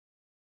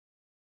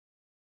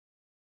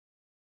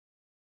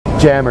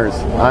Jammers,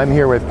 I'm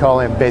here with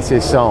Colin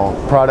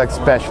Bessesson, product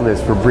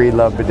specialist for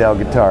Breedlove Bedell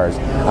guitars.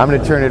 I'm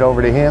going to turn it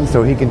over to him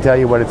so he can tell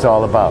you what it's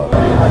all about.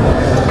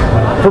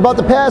 For about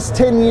the past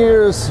 10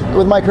 years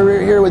with my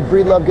career here with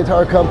Breedlove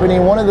Guitar Company,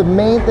 one of the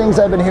main things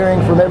I've been hearing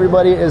from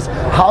everybody is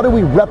how do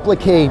we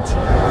replicate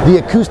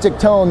the acoustic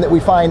tone that we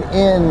find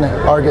in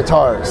our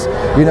guitars.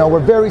 You know, we're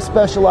very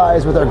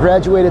specialized with our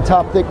graduated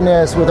top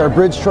thickness, with our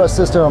bridge truss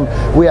system.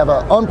 We have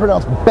an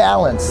unpronounced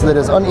balance that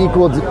is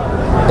unequaled,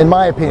 in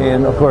my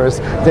opinion, of course,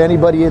 to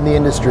anybody in the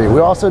industry.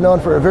 We're also known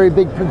for a very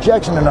big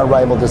projection in our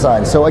rival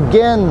design. So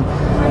again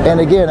and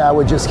again, I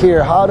would just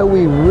hear, how do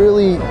we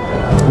really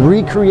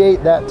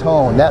recreate that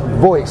tone, that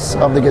voice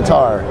of the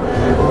guitar?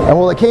 And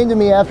well, it came to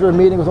me after a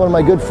meeting with one of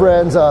my good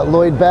friends,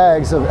 Lloyd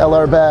Baggs of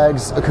LR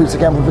Baggs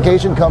Acoustic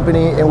Amplification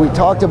Company, and we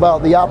talked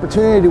about the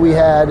opportunity we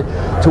had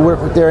to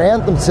work with their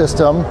NAMM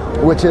system,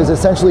 which is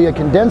essentially a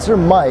condenser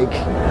mic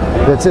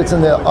that sits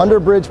in the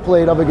underbridge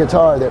plate of a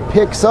guitar that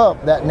picks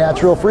up that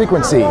natural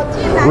frequency,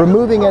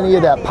 removing any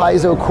of that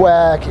piezo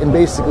quack and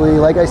basically,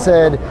 like I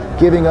said,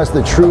 giving us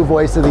the true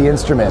voice of the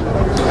instrument.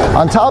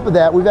 On top of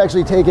that, we've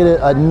actually taken it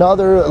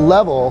another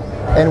level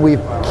and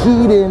we've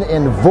keyed in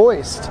and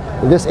voiced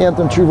this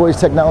NAMM True Voice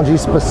technology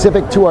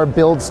specific to our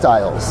build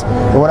styles.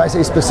 And when I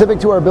say specific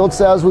to our build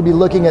styles, we'll be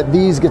looking at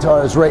these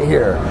guitars right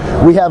here.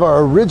 We have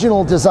our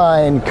original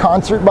design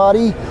concert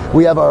body,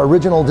 we have our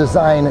original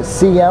design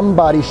CM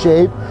body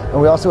shape,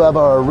 and we also have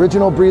our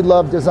original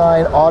Breedlove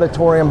design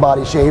auditorium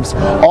body shapes,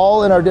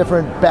 all in our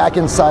different back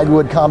and side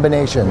wood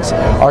combinations.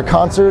 Our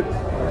concert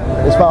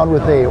is found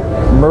with a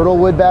myrtle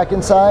wood back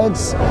and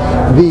sides.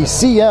 The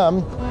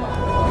CM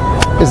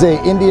is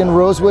a Indian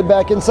rosewood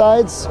back and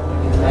sides.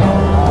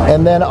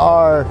 And then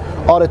our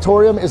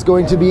auditorium is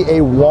going to be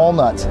a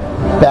walnut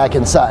back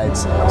and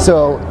sides.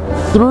 So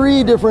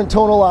 3 different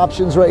tonal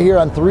options right here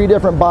on 3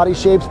 different body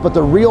shapes, but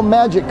the real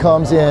magic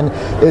comes in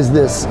is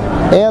this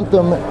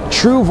NAMM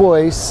True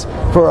Voice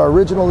for our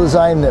original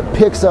design that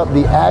picks up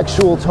the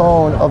actual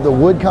tone of the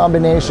wood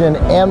combination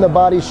and the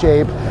body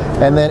shape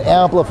and then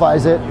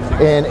amplifies it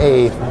in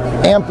a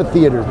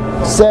amphitheater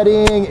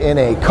setting, in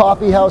a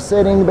coffee house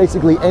setting,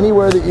 basically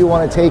anywhere that you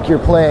want to take your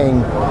playing,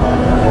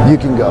 you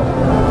can go.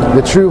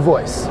 The True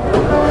Voice.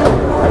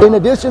 In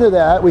addition to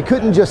that, we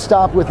couldn't just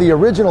stop with the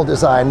original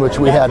design which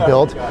we had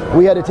built.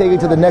 We had to take it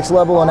to the next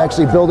level and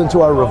actually build into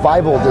our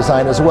revival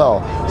design as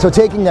well. So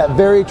taking that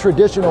very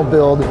traditional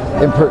build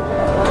and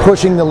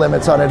pushing the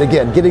limits on it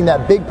again, getting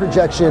that big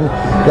projection,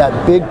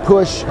 that big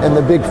push, and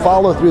the big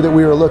follow through that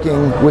we were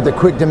looking with a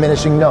quick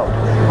diminishing note.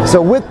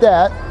 So with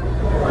that,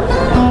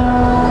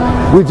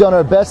 we've done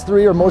our best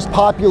 3 or most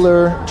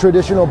popular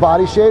traditional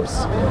body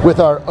shapes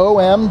with our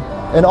OM,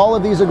 and all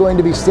of these are going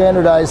to be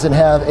standardized and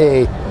have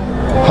a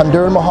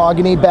Honduran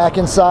mahogany back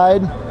and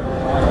side,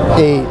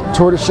 a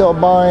tortoiseshell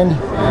bind,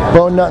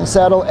 bone nut and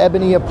saddle,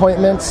 ebony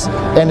appointments,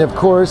 and of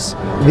course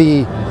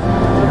the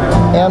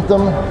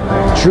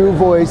NAMM True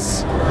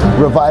Voice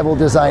Revival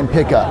Design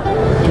pickup.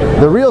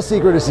 The real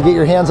secret is to get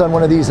your hands on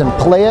one of these and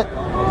play it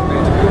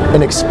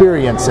and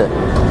experience it,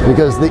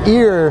 because the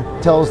ear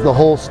tells the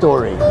whole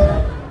story.